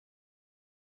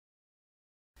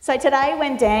So today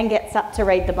when Dan gets up to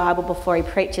read the Bible before he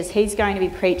preaches, he's going to be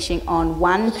preaching on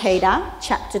 1 Peter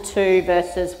chapter 2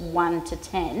 verses 1 to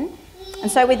 10.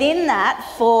 And so within that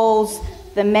falls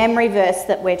the memory verse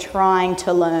that we're trying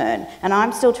to learn. And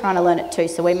I'm still trying to learn it too,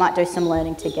 so we might do some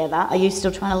learning together. Are you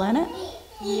still trying to learn it?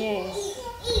 Yes.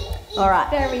 All right.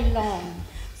 Very long.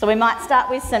 So we might start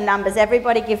with some numbers.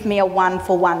 Everybody give me a 1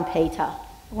 for 1 Peter.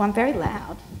 Oh, I'm very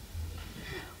loud.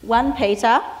 1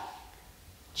 Peter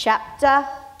chapter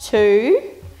 2.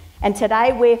 And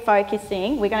today we're going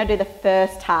to do the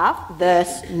first half,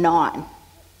 verse 9.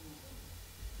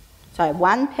 So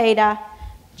 1 Peter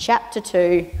chapter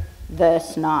 2,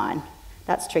 verse 9.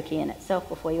 That's tricky in itself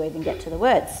before you even get to the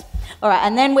words. All right,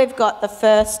 and then we've got the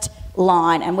first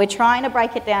line, and we're trying to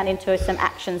break it down into some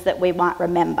actions that we might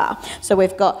remember. So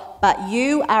we've got, but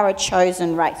you are a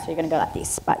chosen race. So you're going to go like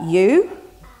this. But you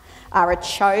are a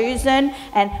chosen,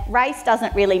 and race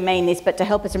doesn't really mean this, but to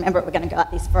help us remember it, we're going to go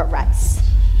like this for a race.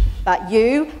 But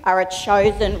you are a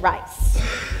chosen race.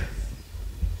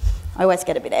 I always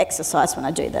get a bit of exercise when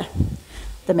I do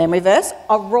the memory verse.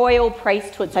 A royal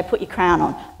priesthood. So put your crown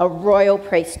on. A royal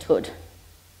priesthood.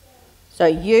 So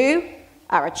you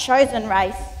are a chosen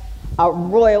race, a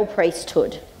royal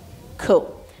priesthood.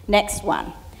 Cool. Next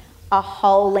one. A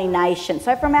holy nation.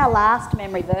 So from our last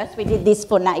memory verse, we did this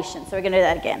for nation. So we're going to do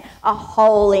that again. A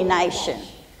holy nation.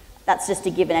 That's just a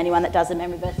given. Anyone that does a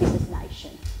memory verse is a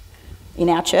nation in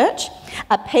our church.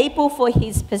 A people for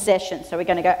his possession. So we're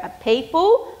going to go a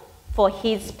people for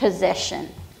his possession.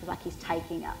 Like he's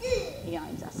taking us. He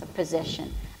owns us, a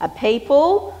possession. A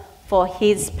people for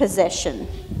his possession.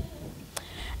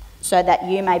 So that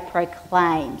you may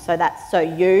proclaim. So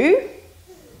you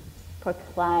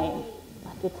proclaim.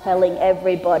 Like you're telling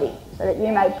everybody. So that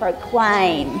you may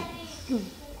proclaim.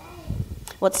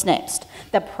 What's next?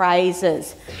 The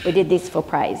praises. We did this for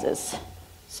praises.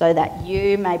 So that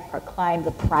you may proclaim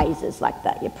the praises like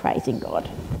that. You're praising God.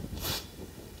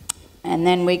 And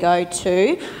then we go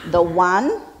to the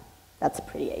one. That's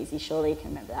pretty easy, surely you can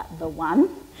remember that. The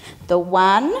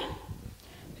one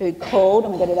who called,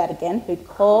 I'm going to do that again, who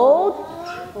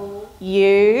called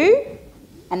you,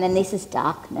 and then this is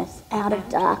darkness, out of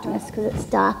darkness, because it's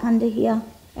dark under here,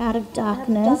 out of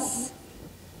darkness,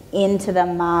 into the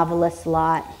marvellous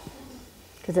light,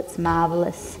 because it's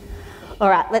marvellous. All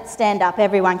right, let's stand up.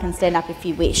 Everyone can stand up if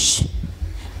you wish.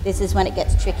 This is when it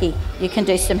gets tricky. You can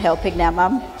do some helping now,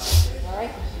 Mum.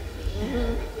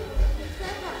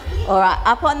 All right,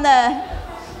 up on the...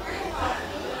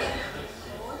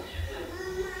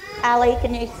 Ali,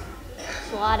 can you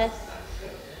slide us?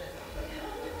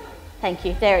 Thank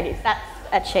you, there it is. That's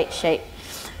a cheat sheet.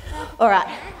 All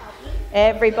right,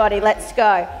 everybody, let's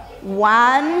go.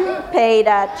 1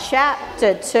 Peter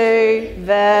chapter 2,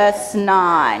 verse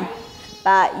 9.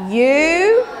 But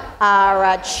you are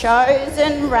a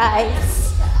chosen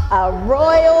race, a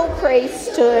royal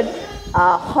priesthood,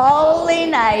 a holy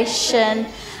nation,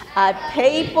 a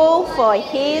people for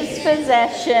his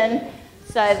possession,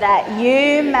 so that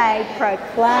you may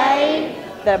proclaim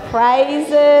the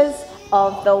praises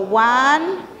of the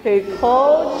one who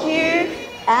called you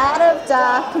out of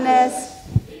darkness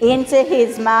into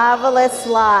his marvellous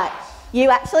light.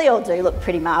 You actually all do look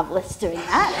pretty marvellous doing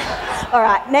that. All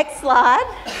right, next slide.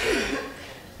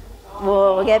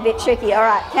 Whoa, we'll get a bit tricky. All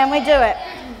right, can we do it?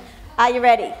 Are you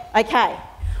ready? Okay.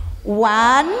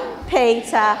 1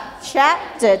 Peter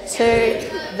chapter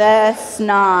 2, verse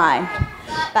 9.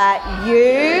 But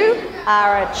you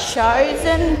are a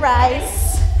chosen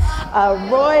race, a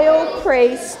royal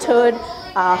priesthood,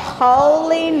 a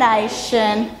holy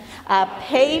nation, a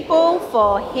people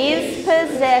for his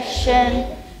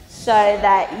possession, so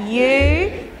that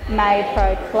you may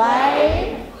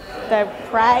proclaim the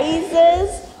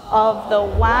praises of the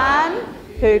one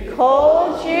who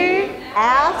called you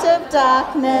out of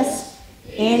darkness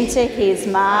into his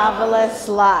marvellous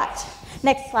light.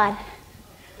 Next slide.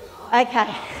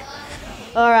 Okay.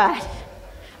 All right.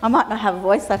 I might not have a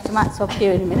voice left. I might swap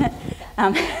you in a minute.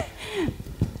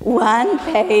 1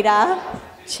 Peter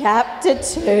chapter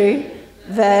 2,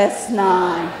 verse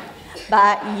 9.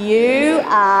 But you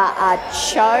are a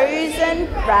chosen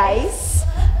race,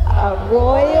 a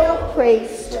royal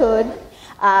priesthood,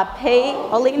 a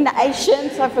holy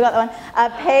nation, so I forgot that one, a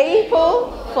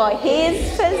people for his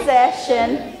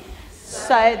possession,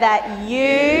 so that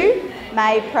you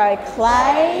may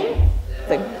proclaim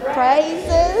the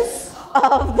praises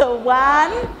of the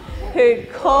one who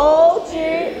called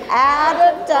you out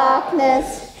of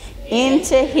darkness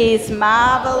into his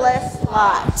marvellous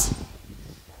light.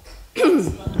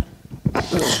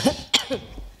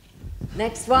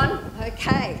 Next one.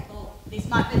 Okay. This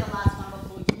might be the last one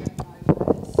before you go.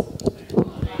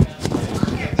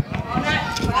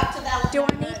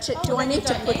 to? Do I need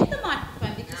to put? Need the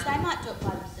microphone because they might do it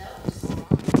by themselves.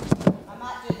 I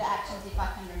might do the actions if I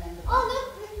can remember. Oh, look,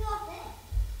 it's not there.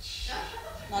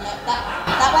 No,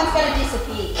 that one's going to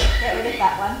disappear. Get rid of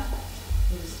that one.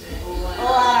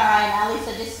 All on our own, Ali.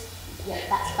 So just, yeah,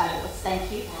 that's fabulous.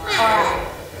 Thank you. All right,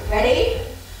 ready?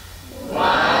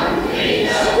 1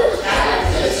 Peter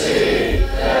chapter 2,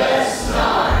 verse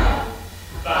 9.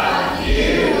 But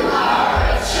you are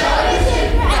a chosen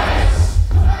race,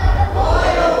 a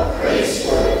royal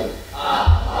priesthood, a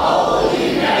holy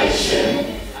nation,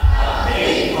 a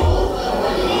people for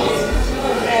his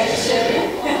possession,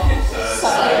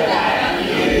 so that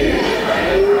you may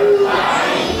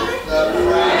proclaim the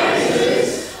praises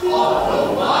of the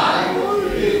one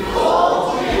who called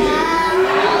you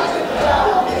out of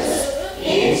darkness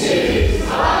into his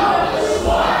marvelous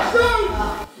light.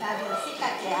 Fabulous. Sit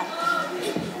back down.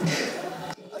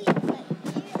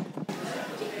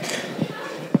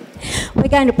 We're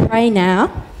going to pray now.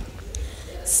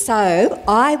 So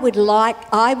I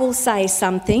will say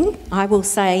something. I will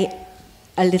say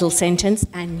a little sentence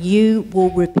and you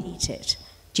will repeat it.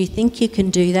 Do you think you can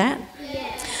do that?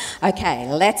 Yes. Okay,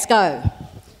 let's go.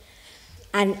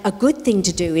 And a good thing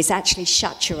to do is actually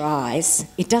shut your eyes.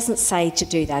 It doesn't say to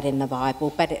do that in the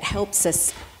Bible, but it helps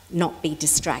us not be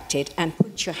distracted, and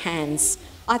put your hands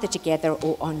either together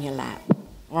or on your lap.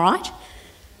 All right?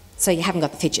 So you haven't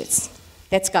got the fidgets.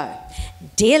 Let's go.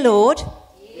 Dear Lord,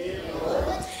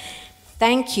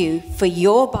 thank you for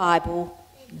your Bible,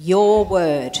 your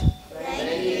word.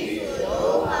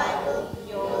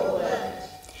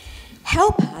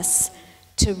 Help us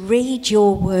to read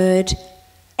your word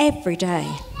every day.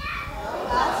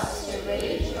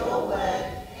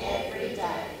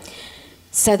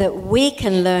 So that we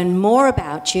can learn more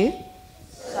about you.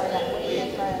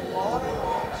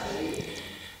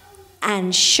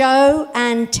 And show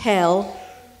and tell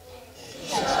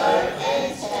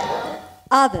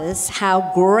others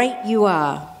how great you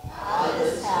are.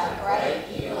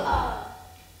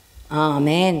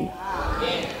 Amen.